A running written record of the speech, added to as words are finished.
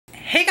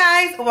Hey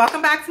guys,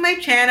 welcome back to my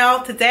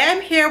channel. Today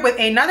I'm here with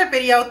another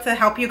video to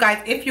help you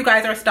guys if you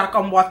guys are stuck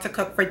on what to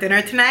cook for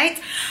dinner tonight.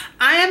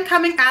 I am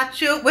coming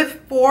at you with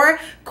 4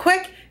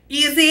 quick,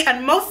 easy,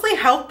 and mostly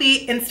healthy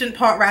Instant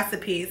Pot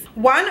recipes.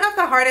 One of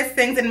the hardest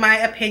things in my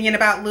opinion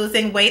about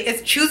losing weight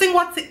is choosing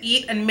what to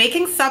eat and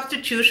making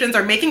substitutions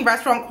or making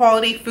restaurant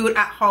quality food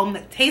at home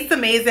that tastes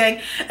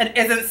amazing and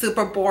isn't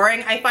super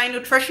boring. I find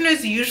nutrition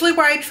is usually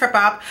where I trip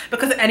up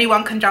because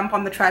anyone can jump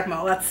on the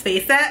treadmill, let's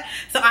face it.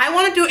 So I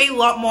want to do a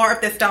lot more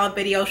of this style of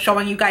video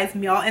showing you guys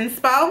meal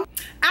inspo.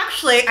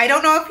 Actually, I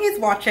don't know if he's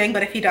watching,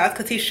 but if he does,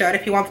 because he should,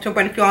 if he wants to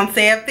win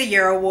Fiancé of the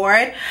Year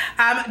award,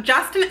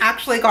 Justin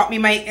actually got me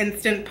my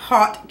Instant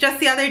Pot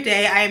just the other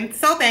day. I am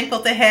so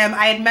thankful to him.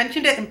 I had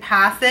mentioned it in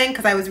passing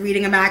because I was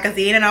reading a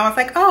magazine and I was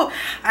like, oh,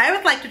 I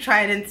would like to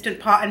try an Instant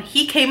Pot, and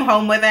he came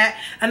home with it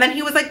and then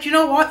he was like, do you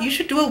know what, you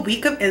should do a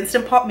week of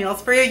Instant Pot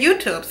meals for your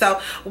YouTube.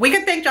 So we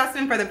could thank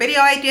Justin for the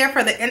video idea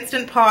for the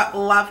Instant Pot.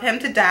 Love him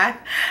to death.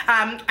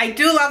 I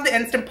do love the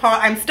Instant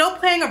Pot. I'm still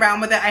playing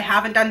around with it. I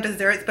haven't done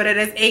desserts, but it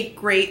is a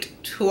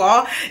great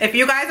tool. If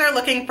you guys are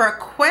looking for a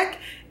quick,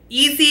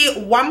 easy,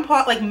 one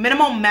pot, like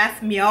minimal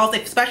mess meals,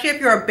 especially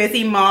if you're a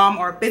busy mom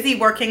or a busy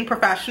working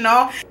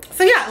professional.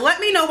 So yeah, let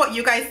me know what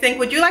you guys think.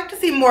 Would you like to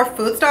see more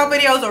food style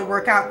videos or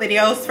workout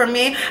videos from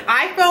me?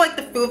 I feel like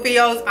the food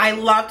videos, I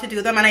love to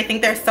do them and I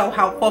think they're so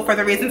helpful for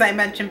the reasons I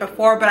mentioned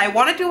before, but I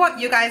want to do what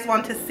you guys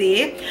want to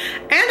see.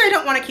 And I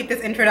don't want to keep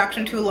this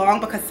introduction too long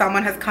because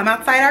someone has come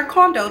outside our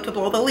condo to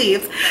blow the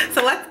leaves.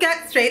 So let's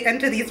get straight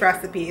into these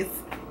recipes.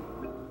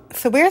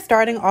 So we're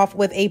starting off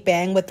with a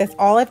bang with this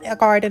Olive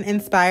Garden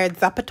inspired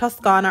ZUPPA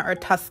Toscana or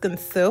Tuscan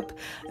soup.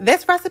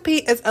 This recipe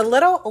is a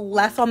little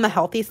less on the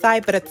healthy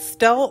side, but it's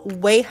still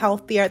way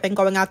healthier than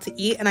going out to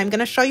eat. And I'm going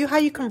to show you how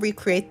you can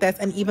recreate this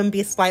and even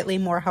be slightly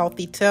more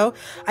healthy too.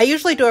 I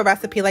usually do a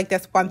recipe like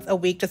this once a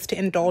week just to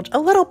indulge a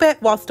little bit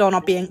while still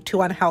not being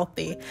too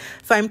unhealthy.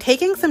 So I'm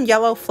taking some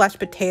yellow fleshed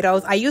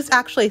potatoes. I used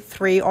actually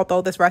 3,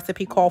 although this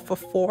recipe called for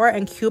 4,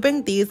 and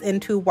cubing these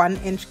into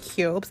 1-inch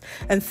cubes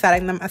and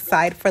setting them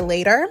aside for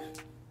later.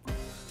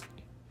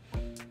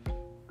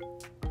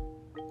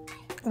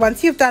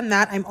 Once you've done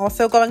that, I'm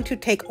also going to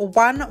take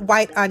 1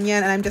 white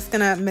onion and I'm just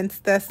going to mince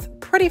this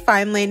pretty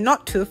finely,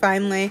 not too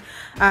finely.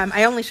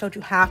 I only showed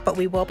you half, but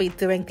we will be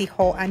doing the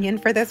whole onion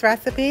for this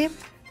recipe.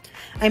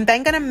 I'm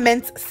then going to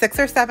mince 6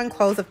 or 7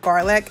 cloves of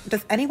garlic.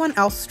 Does anyone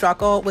else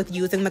struggle with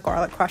using the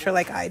garlic crusher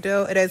like I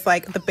do? It is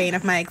like the bane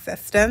of my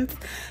existence.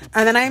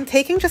 And then I'm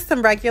taking just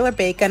some regular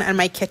bacon and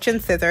my kitchen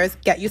scissors.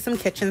 Get you some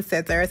kitchen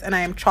scissors. And I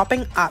am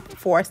chopping up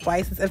 4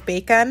 slices of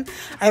bacon.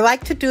 I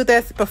like to do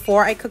this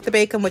before I cook the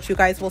bacon, which you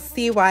guys will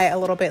see why a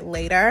little bit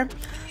later.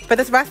 For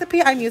this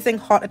recipe, I'm using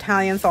hot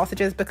Italian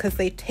sausages because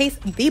they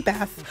taste the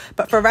best.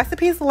 But for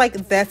recipes like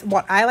this,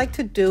 what I like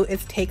to do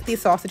is take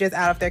these sausages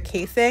out of their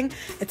casing.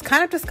 It's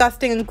kind of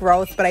disgusting and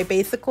gross, but I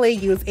basically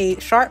use a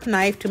sharp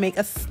knife to make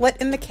a slit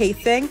in the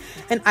casing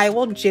and I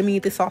will jimmy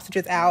the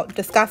sausages out.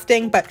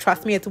 Disgusting, but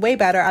trust me, it's way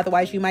better.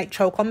 Otherwise, you might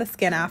choke on the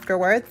skin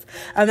afterwards.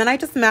 And then I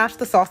just mash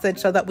the sausage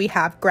so that we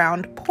have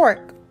ground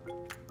pork.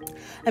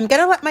 I'm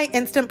going to let my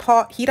Instant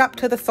Pot heat up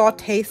to the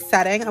saute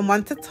setting, and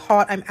once it's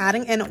hot, I'm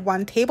adding in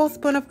 1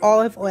 tablespoon of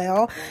olive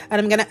oil,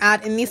 and I'm going to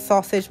add in the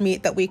sausage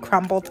meat that we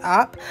crumbled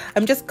up.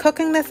 I'm just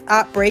cooking this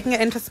up, breaking it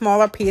into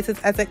smaller pieces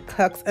as it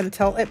cooks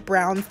until it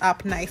browns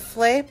up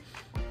nicely.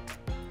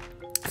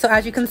 So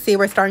as you can see,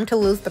 we're starting to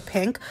lose the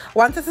pink.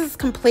 Once this is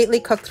completely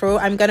cooked through,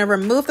 I'm going to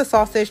remove the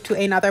sausage to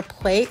another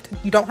plate.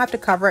 You don't have to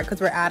cover it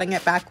because we're adding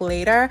it back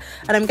later.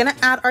 And I'm going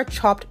to add our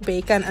chopped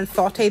bacon and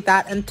saute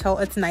that until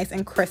it's nice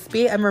and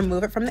crispy and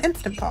remove it from the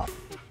Instant Pot.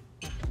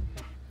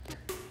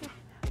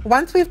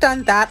 Once we've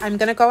done that, I'm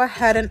going to go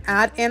ahead and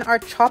add in our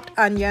chopped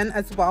onion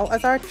as well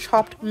as our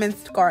chopped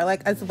minced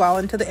garlic as well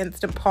into the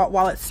Instant Pot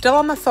while it's still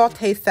on the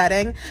saute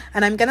setting.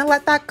 And I'm going to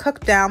let that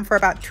cook down for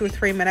about 2 or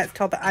 3 minutes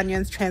till the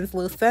onion's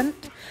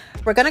translucent.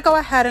 We're going to go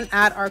ahead and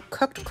add our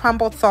cooked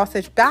crumbled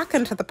sausage back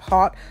into the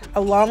pot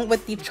along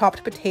with the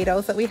chopped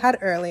potatoes that we had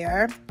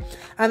earlier.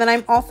 And then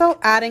I'm also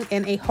adding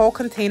in a whole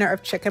container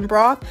of chicken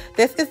broth.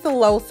 This is the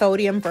low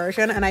sodium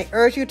version and I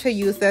urge you to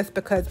use this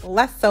because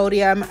less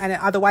sodium and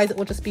otherwise it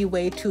will just be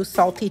way too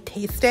salty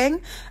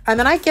tasting. And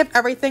then I give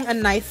everything a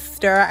nice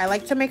stir. I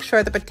like to make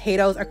sure the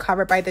potatoes are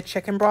covered by the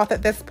chicken broth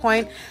at this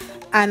point.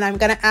 And I'm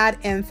going to add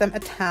in some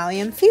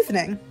Italian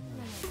seasoning,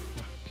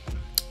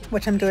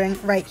 which I'm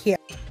doing right here.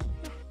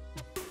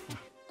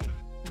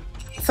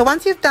 So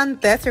once you've done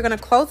this, you're going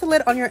to close the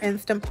lid on your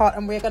Instant Pot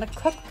and we're going to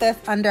cook this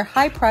under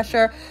high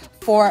pressure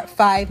for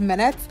 5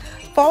 minutes,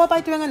 followed by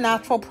doing a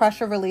natural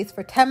pressure release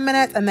for 10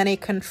 minutes and then a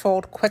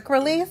controlled quick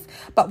release.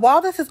 But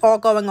while this is all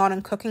going on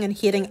and cooking and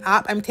heating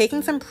up, I'm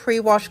taking some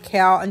pre-washed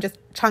kale and just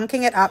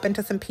chunking it up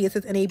into some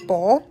pieces in a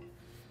bowl.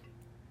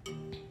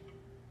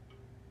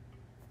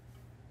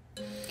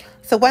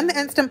 So when the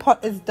Instant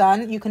Pot is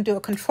done, you can do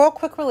a control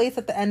quick release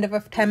at the end of a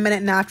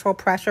 10-minute natural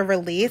pressure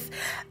release,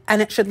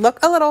 and it should look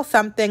a little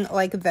something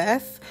like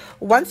this.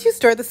 Once you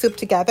stir the soup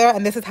together,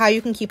 and this is how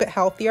you can keep it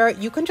healthier,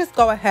 you can just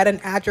go ahead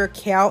and add your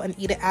kale and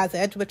eat it as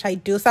is, which I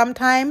do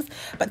sometimes.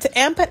 But to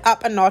amp it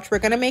up a notch, we're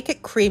going to make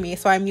it creamy.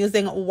 So I'm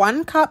using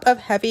 1 cup of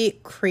heavy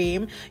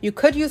cream. You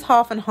could use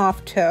half and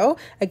half too,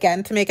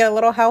 again, to make it a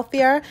little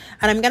healthier.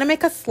 And I'm going to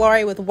make a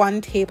slurry with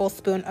 1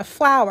 tablespoon of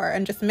flour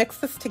and just mix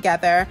this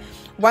together.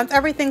 Once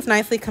everything's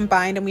nicely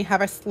combined and we have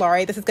our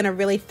slurry, this is going to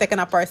really thicken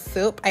up our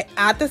soup. I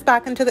add this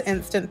back into the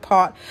Instant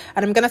Pot,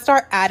 and I'm going to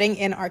start adding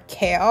in our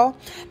kale.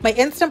 My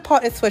Instant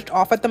Pot is switched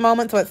off at the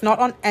moment, so it's not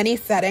on any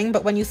setting,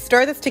 but when you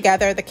stir this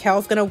together, the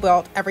kale's going to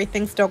wilt.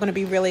 Everything's still going to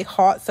be really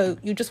hot, so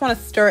you just want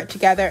to stir it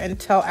together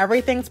until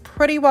everything's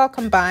pretty well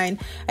combined.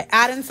 I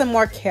add in some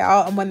more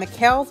kale, and when the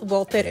kale's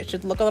wilted, it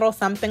should look a little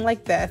something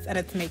like this, and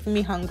it's making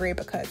me hungry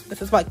because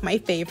this is like my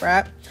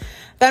favorite.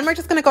 Then we're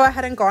just going to go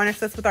ahead and garnish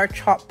this with our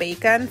chopped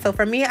bacon. So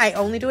for me, I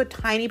only do a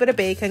tiny bit of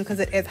bacon because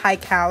it is high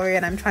calorie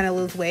and I'm trying to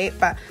lose weight,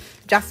 but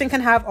Justin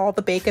can have all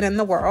the bacon in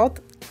the world.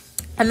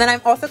 And then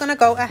I'm also going to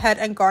go ahead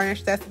and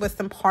garnish this with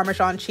some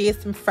Parmesan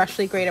cheese, some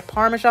freshly grated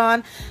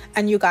Parmesan.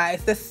 And you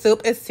guys, this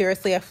soup is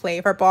seriously a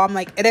flavor bomb.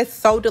 Like, it is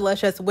so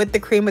delicious with the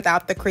cream,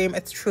 without the cream.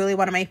 It's truly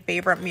one of my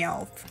favorite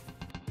meals.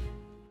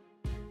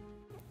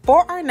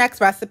 For our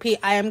next recipe,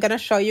 I am going to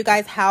show you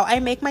guys how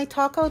I make my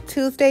Taco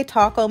Tuesday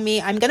taco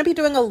meat. I'm going to be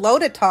doing a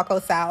loaded taco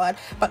salad,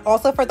 but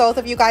also for those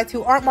of you guys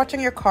who aren't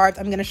watching your carbs,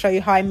 I'm going to show you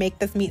how I make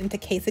this meat into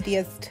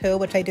quesadillas too,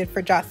 which I did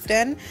for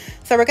Justin.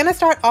 So we're going to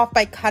start off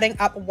by cutting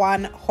up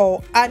 1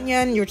 whole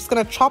onion. You're just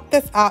going to chop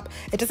this up.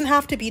 It doesn't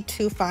have to be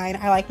too fine.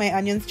 I like my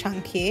onions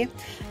chunky.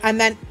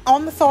 And then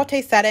on the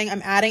saute setting,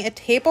 I'm adding a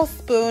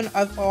tablespoon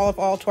of olive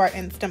oil to our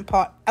Instant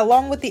Pot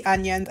along with the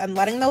onions and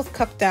letting those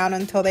cook down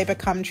until they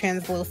become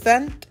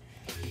translucent.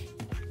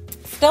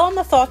 Still on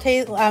the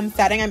saute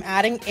setting, I'm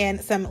adding in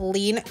some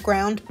lean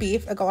ground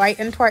beef right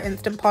into our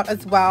Instant Pot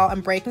as well.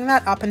 I'm breaking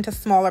that up into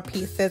smaller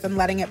pieces and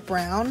letting it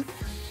brown.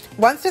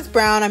 Once it's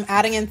brown, I'm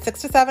adding in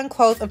 6 to 7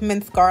 cloves of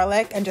minced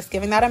garlic and just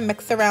giving that a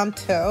mix around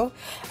too.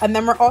 And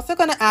then we're also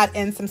going to add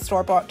in some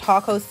store-bought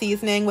taco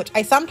seasoning, which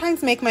I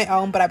sometimes make my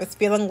own, but I was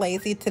feeling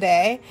lazy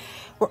today.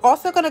 We're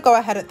also going to go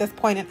ahead at this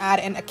point and add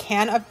in a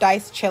can of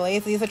diced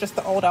chilies. These are just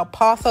the old El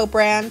Paso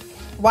brand.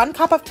 1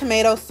 cup of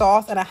tomato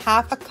sauce and a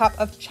half a cup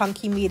of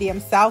chunky medium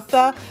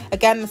salsa.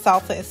 Again, the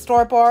salsa is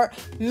store-bought.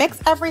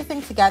 Mix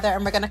everything together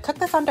and we're going to cook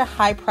this under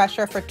high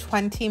pressure for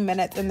 20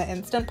 minutes in the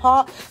Instant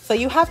Pot. So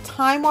you have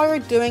time while you're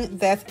doing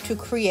this to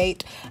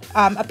create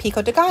a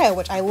pico de gallo,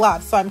 which I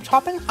love. So I'm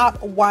chopping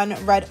up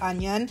 1 red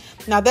onion.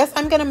 Now this,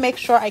 I'm going to make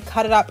sure I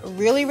cut it up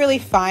really, really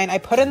fine. I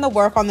put in the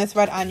work on this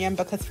red onion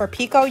because for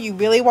pico, you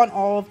really want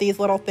all of these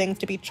little things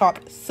to be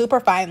chopped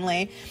super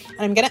finely. And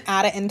I'm going to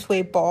add it into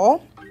a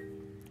bowl.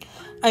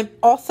 I'm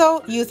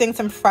also using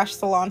some fresh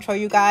cilantro,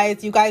 you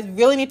guys. You guys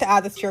really need to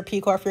add this to your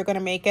pico if you're going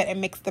to make it. It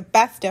makes the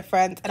best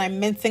difference. And I'm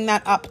mincing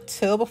that up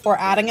too before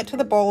adding it to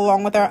the bowl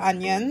along with our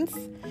onions.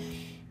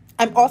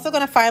 I'm also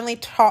going to finally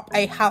chop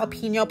a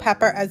jalapeno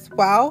pepper as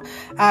well.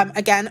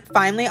 Again,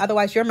 finally,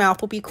 otherwise your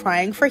mouth will be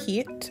crying for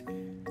heat.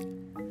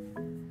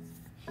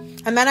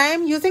 And then I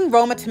am using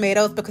Roma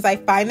tomatoes because I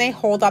find they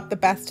hold up the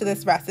best to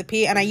this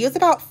recipe. And I use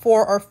about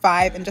 4 or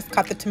 5 and just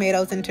cut the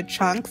tomatoes into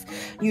chunks.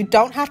 You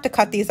don't have to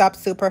cut these up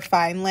super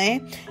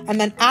finely. And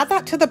then add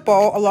that to the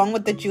bowl along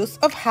with the juice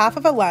of half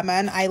of a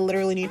lemon. I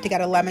literally need to get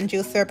a lemon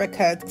juicer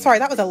because, sorry,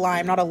 that was a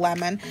lime, not a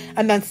lemon.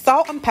 And then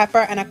salt and pepper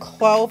and a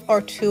clove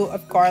or 2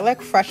 of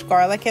garlic, fresh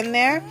garlic in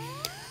there.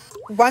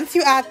 Once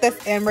you add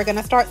this in, we're going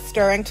to start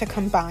stirring to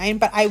combine,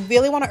 but I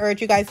really want to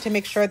urge you guys to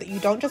make sure that you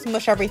don't just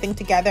mush everything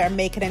together and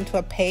make it into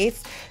a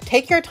paste.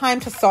 Take your time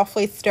to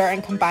softly stir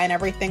and combine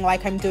everything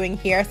like I'm doing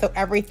here so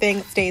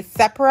everything stays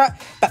separate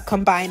but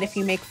combined, if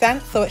you make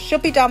sense. So it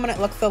should be done when it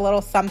looks a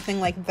little something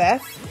like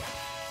this.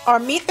 Our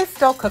meat is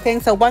still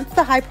cooking, so once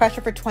the high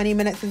pressure for 20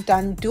 minutes is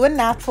done, do a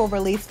natural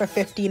release for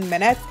 15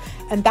 minutes,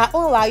 and that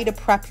will allow you to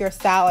prep your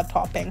salad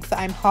topping. So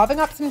I'm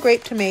halving up some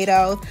grape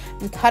tomatoes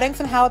and cutting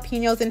some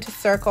jalapenos into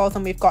circles,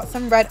 and we've got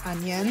some red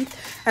onions,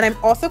 and I'm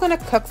also going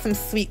to cook some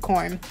sweet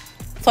corn.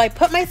 So I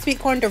put my sweet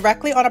corn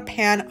directly on a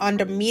pan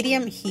under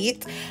medium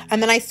heat, and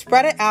then I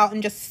spread it out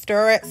and just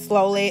stir it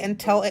slowly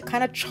until it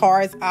kind of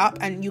chars up.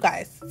 And you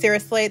guys,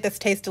 seriously, this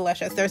tastes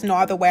delicious. There's no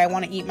other way I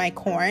want to eat my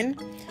corn.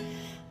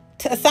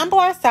 To assemble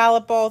our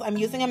salad bowls, I'm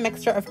using a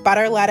mixture of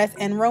butter, lettuce,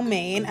 and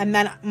romaine. And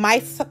then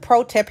my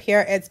pro tip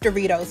here is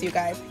Doritos, you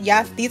guys.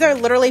 Yes, these are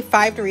literally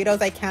 5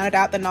 Doritos. I counted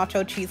out the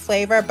nacho cheese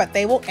flavor, but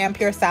they will amp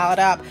your salad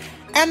up.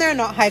 And they're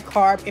not high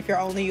carb if you're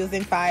only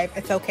using 5.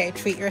 It's okay,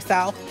 treat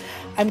yourself.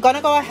 I'm going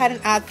to go ahead and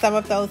add some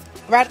of those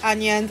red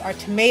onions, our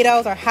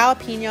tomatoes, our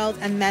jalapenos,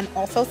 and then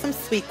also some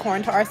sweet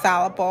corn to our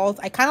salad bowls.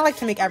 I kind of like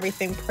to make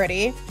everything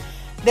pretty.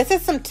 This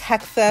is some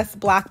Texas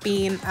black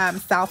bean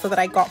salsa that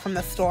I got from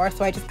the store.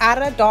 So I just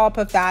added a dollop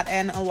of that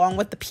in along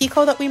with the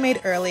pico that we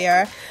made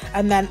earlier.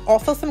 And then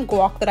also some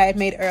guac that I had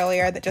made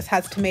earlier that just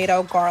has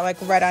tomato, garlic,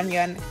 red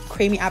onion,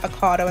 creamy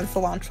avocado, and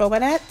cilantro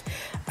in it.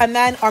 And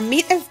then our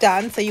meat is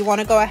done. So you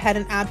want to go ahead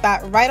and add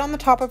that right on the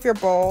top of your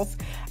bowls.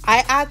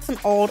 I add some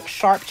old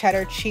sharp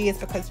cheddar cheese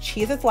because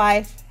cheese is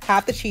life.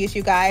 Have the cheese,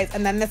 you guys.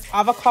 And then this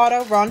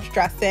avocado ranch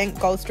dressing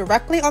goes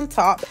directly on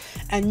top,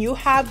 and you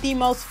have the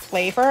most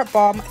flavor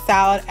bomb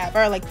salad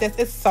ever. Like, this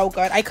is so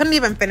good. I couldn't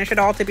even finish it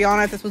all, to be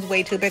honest. This was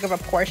way too big of a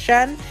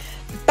portion.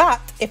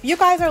 But if you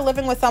guys are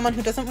living with someone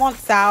who doesn't want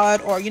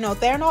salad, or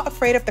they're not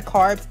afraid of the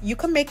carbs, you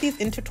can make these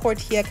into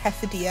tortilla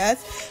quesadillas.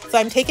 So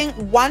I'm taking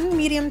one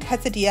medium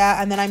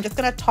quesadilla, and then I'm just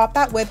gonna top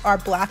that with our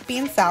black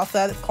bean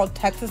salsa. It's called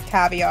Texas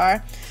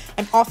caviar.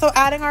 I'm also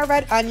adding our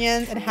red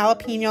onions and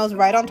jalapenos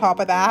right on top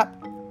of that.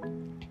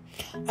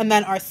 And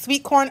then our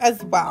sweet corn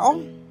as well.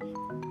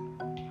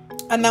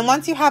 And then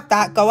once you have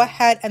that, go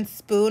ahead and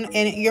spoon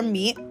in your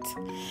meat.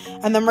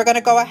 And then we're going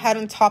to go ahead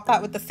and top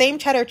that with the same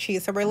cheddar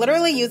cheese. So we're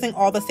literally using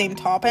all the same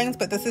toppings,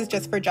 but this is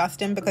just for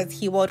Justin because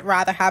he would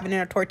rather have it in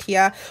a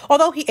tortilla.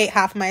 Although he ate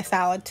half of my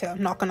salad too,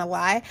 I'm not going to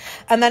lie.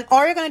 And then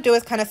all you're going to do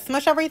is kind of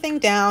smush everything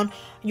down.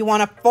 You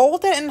want to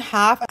fold it in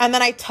half. And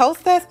then I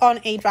toast this on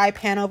a dry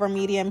pan over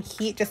medium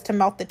heat just to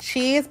melt the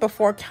cheese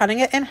before cutting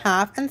it in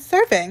half and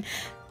serving.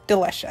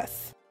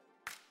 Delicious.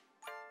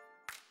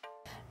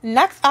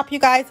 Next up, you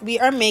guys, we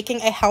are making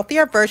a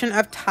healthier version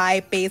of Thai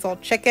basil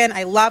chicken.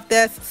 I love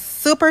this.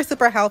 Super,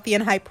 super healthy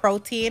and high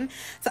protein.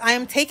 So I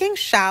am taking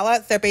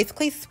shallots. They're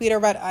basically sweeter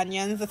red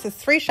onions. This is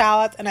 3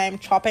 shallots, and I am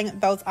chopping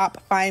those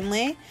up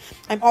finely.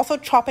 I'm also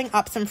chopping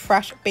up some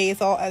fresh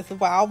basil as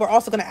well. We're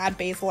also going to add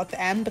basil at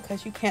the end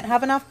because you can't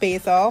have enough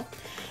basil.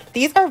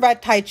 These are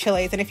red Thai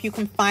chilies, and if you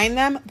can find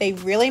them, they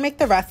really make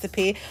the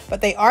recipe, but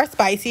they are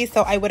spicy,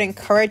 so I would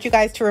encourage you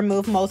guys to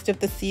remove most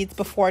of the seeds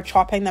before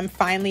chopping them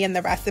finely in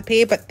the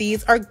recipe. But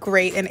these are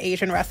great in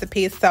Asian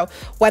recipes, so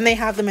when they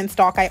have them in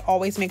stock, I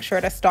always make sure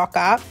to stock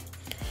up.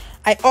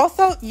 I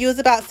also use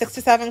about 6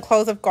 to 7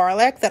 cloves of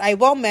garlic that I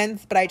will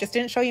mince, but I just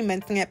didn't show you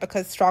mincing it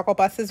because struggle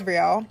bus is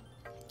real.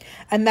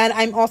 And then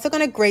I'm also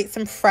going to grate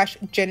some fresh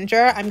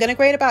ginger. I'm going to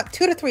grate about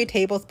 2 to 3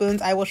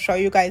 tablespoons. I will show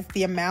you guys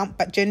the amount,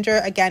 but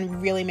ginger,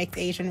 again, really makes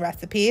Asian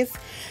recipes.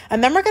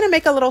 And then we're going to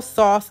make a little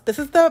sauce. This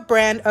is the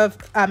brand of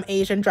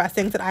Asian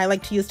dressings that I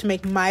like to use to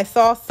make my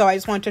sauce, so I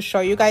just wanted to show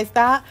you guys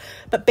that.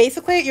 But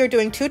basically, you're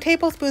doing 2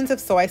 tablespoons of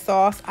soy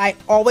sauce. I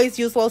always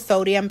use low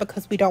sodium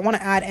because we don't want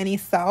to add any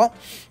salt.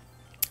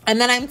 And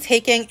then I'm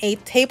taking a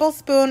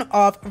tablespoon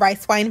of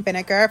rice wine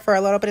vinegar for a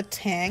little bit of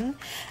tang.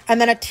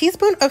 And then a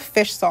teaspoon of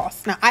fish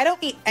sauce. Now, I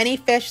don't eat any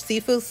fish,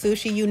 seafood,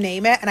 sushi, you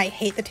name it. And I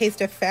hate the taste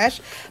of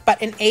fish.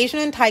 But in Asian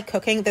and Thai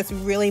cooking, this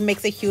really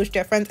makes a huge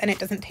difference. And it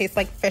doesn't taste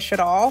like fish at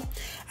all.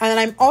 And then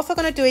I'm also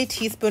going to do a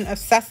teaspoon of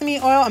sesame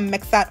oil and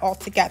mix that all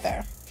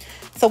together.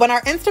 So when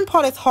our Instant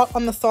Pot is hot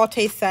on the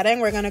saute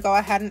setting, we're going to go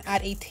ahead and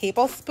add a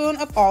tablespoon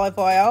of olive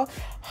oil,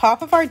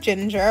 half of our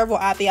ginger, we'll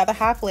add the other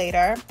half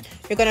later.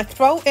 You're going to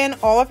throw in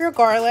all of your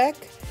garlic,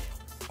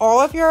 all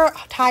of your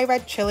Thai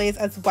red chilies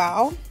as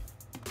well,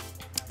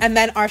 and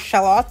then our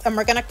shallots, and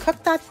we're going to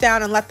cook that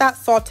down and let that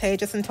saute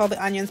just until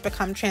the onions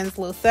become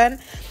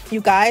translucent.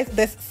 You guys,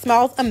 this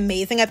smells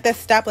amazing at this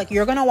step. Like,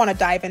 you're going to want to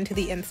dive into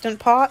the Instant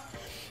Pot.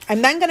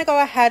 I'm then going to go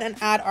ahead and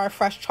add our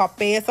fresh chopped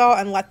basil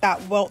and let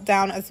that wilt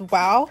down as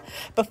well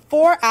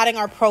before adding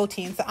our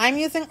protein. So I'm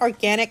using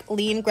organic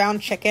lean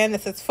ground chicken.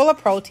 This is full of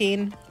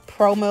protein.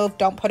 Pro move,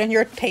 don't put in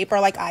your paper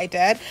like I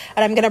did.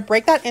 And I'm going to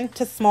break that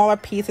into smaller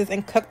pieces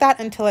and cook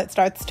that until it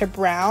starts to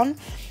brown.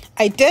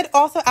 I did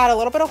also add a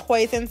little bit of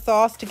hoisin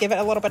sauce to give it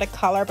a little bit of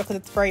color because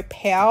it's very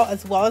pale,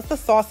 as well as the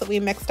sauce that we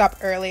mixed up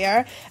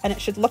earlier. And it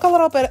should look a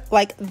little bit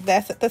like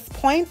this at this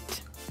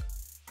point.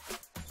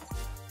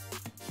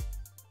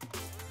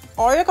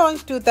 All you're going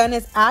to do then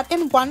is add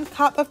in 1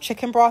 cup of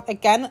chicken broth,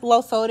 again,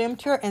 low sodium,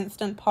 to your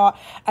Instant Pot.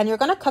 And you're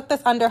going to cook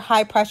this under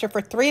high pressure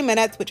for 3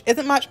 minutes, which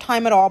isn't much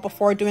time at all,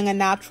 before doing a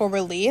natural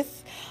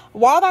release.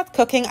 While that's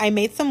cooking, I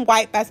made some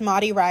white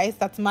basmati rice.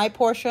 That's my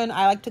portion.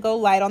 I like to go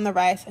light on the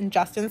rice, and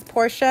Justin's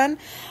portion.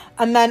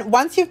 And then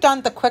once you've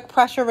done the quick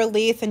pressure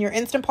release and your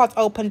Instant Pot's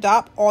opened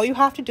up, all you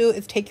have to do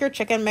is take your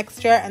chicken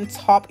mixture and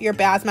top your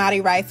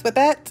basmati rice with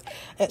it.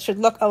 It should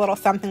look a little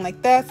something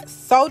like this.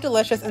 So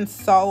delicious and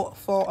so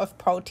full of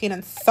protein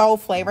and so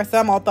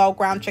flavorsome, although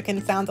ground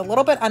chicken sounds a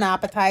little bit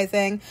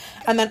unappetizing.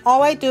 And then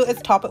all I do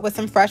is top it with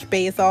some fresh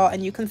basil,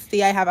 and you can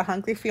see I have a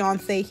hungry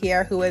fiance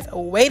here who is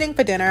waiting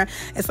for dinner.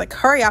 It's like,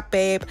 hurry up,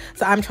 babe.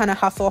 So I'm trying to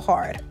hustle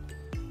hard.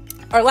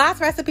 Our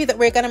last recipe that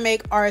we're going to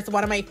make is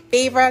one of my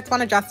favorites,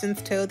 one of Justin's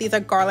too. These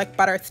are garlic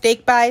butter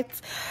steak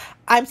bites.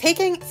 I'm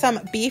taking some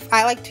beef.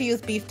 I like to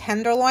use beef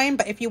tenderloin,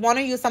 but if you want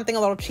to use something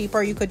a little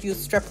cheaper, you could use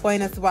strip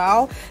loin as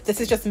well.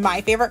 This is just my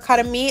favorite cut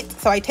of meat.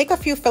 So I take a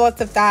few fillets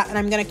of that, and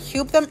I'm going to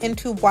cube them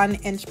into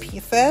 1-inch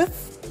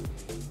pieces.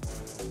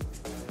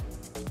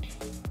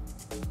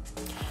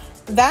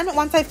 Then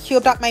once I've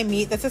cubed up my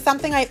meat, this is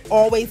something I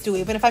always do,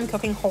 even if I'm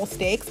cooking whole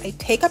steaks. I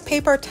take a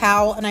paper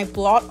towel and I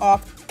blot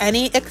off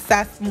any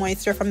excess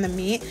moisture from the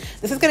meat.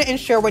 This is going to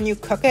ensure when you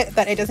cook it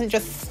that it doesn't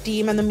just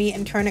steam in the meat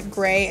and turn it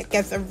gray. It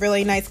gives a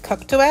really nice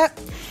cook to it.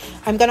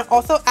 I'm going to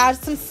also add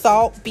some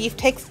salt. Beef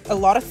takes a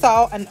lot of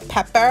salt and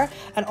pepper,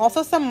 and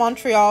also some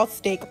Montreal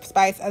steak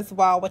spice as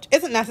well, which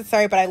isn't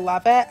necessary, but I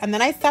love it. And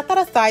then I set that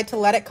aside to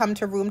let it come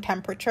to room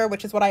temperature,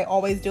 which is what I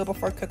always do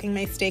before cooking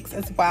my steaks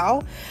as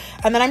well.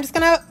 And then I'm just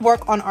going to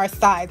work on our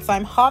sides. So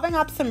I'm halving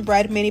up some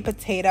red mini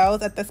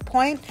potatoes at this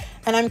point,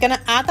 and I'm going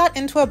to add that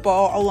into a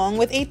bowl along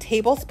with a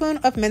tablespoon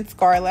of minced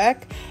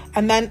garlic,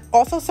 and then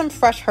also some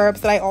fresh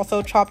herbs that I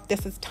also chopped.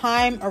 This is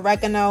thyme,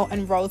 oregano,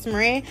 and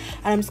rosemary.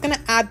 And I'm just going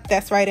to add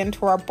this right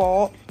into our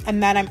bowl.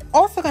 And then I'm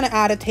also going to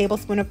add a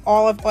tablespoon of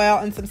olive oil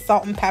and some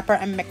salt and pepper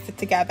and mix it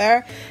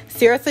together.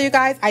 Seriously, you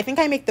guys, I think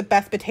I make the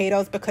best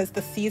potatoes because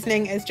the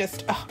seasoning is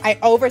just, I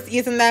over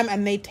season them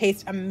and they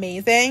taste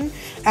amazing.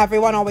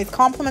 Everyone always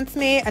compliments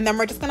me. And then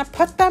we're just going to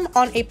put them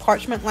on a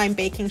parchment lined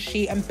baking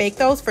sheet and bake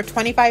those for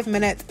 25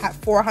 minutes at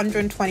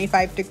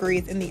 425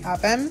 degrees in the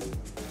oven.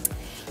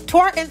 To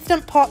our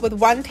Instant Pot with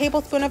 1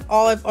 tablespoon of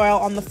olive oil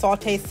on the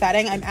saute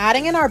setting, I'm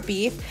adding in our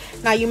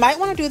beef. Now you might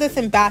want to do this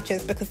in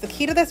batches because the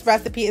key to this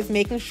recipe is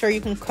making sure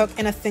you can cook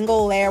in a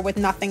single layer with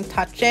nothing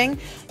touching.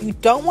 You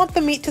don't want the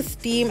meat to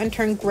steam and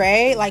turn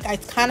gray like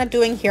it's kind of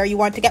doing here. You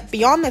want to get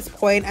beyond this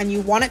point and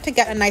you want it to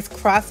get a nice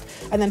crust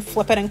and then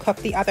flip it and cook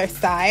the other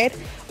side.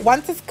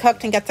 Once it's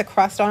cooked and gets a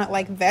crust on it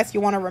like this, you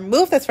want to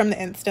remove this from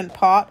the Instant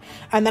Pot.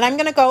 And then I'm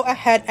going to go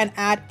ahead and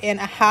add in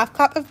a half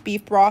cup of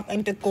beef broth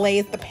and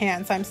deglaze the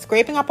pan. So I'm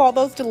scraping up all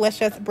those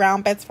delicious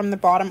brown bits from the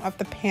bottom of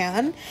the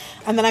pan.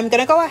 And then I'm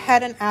going to go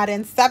ahead and add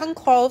in 7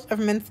 cloves of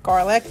minced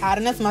garlic. Add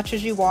in as much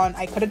as you want.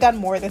 I could have done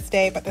more this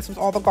day, but this was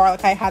all the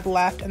garlic I had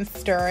left, and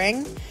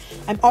stirring.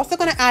 I'm also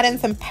going to add in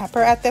some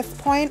pepper at this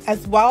point,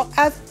 as well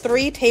as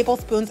 3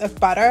 tablespoons of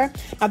butter.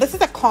 Now this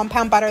is a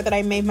compound butter that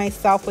I made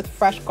myself with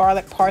fresh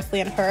garlic, parsley,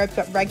 and herbs,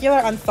 but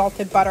regular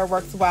unsalted butter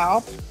works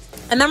well.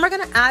 And then we're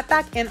going to add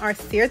back in our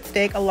seared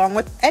steak along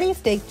with any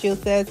steak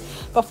juices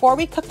before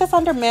we cook this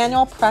under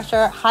manual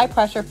pressure, high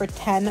pressure for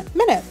 10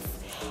 minutes.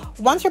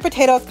 Once your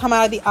potatoes come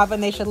out of the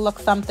oven, they should look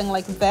something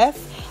like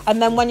this.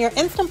 And then when your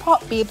Instant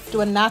Pot beeps,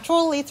 do a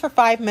natural release for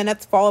 5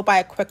 minutes followed by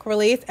a quick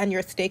release, and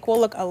your steak will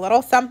look a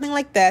little something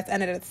like this,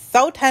 and it is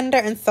so tender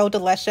and so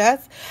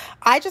delicious.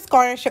 I just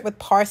garnished it with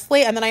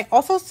parsley, and then I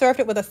also served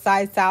it with a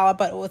side salad,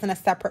 but it was in a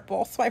separate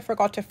bowl, so I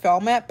forgot to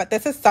film it. But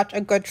this is such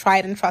a good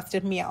tried and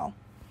trusted meal.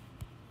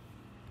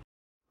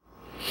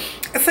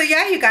 So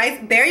yeah, you guys,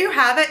 there you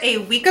have it, a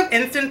week of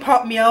Instant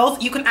Pot meals.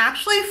 You can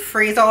actually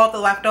freeze all of the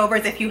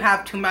leftovers if you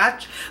have too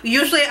much.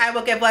 Usually I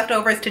will give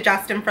leftovers to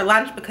Justin for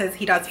lunch because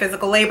he does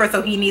physical labor,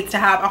 so he needs to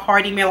have a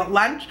hearty meal at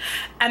lunch.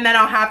 And then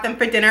I'll have them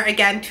for dinner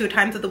again 2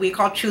 times of the week.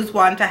 I'll choose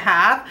one to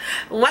have.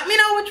 Let me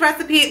know which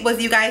recipe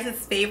was you guys'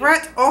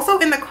 favorite. Also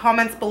in the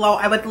comments below,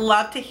 I would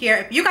love to hear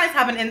if you guys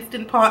have an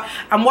Instant Pot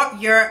and what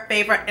your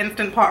favorite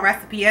Instant Pot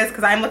recipe is,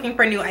 because I'm looking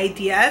for new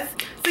ideas.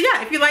 So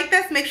yeah, if you like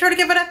this, make sure to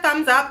give it a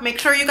thumbs up. Make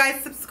sure you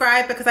guys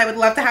subscribe because I would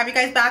love to have you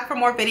guys back for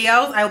more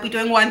videos. I will be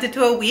doing 1 to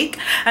 2 a week,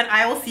 and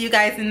I will see you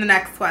guys in the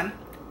next one.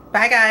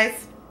 Bye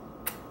guys.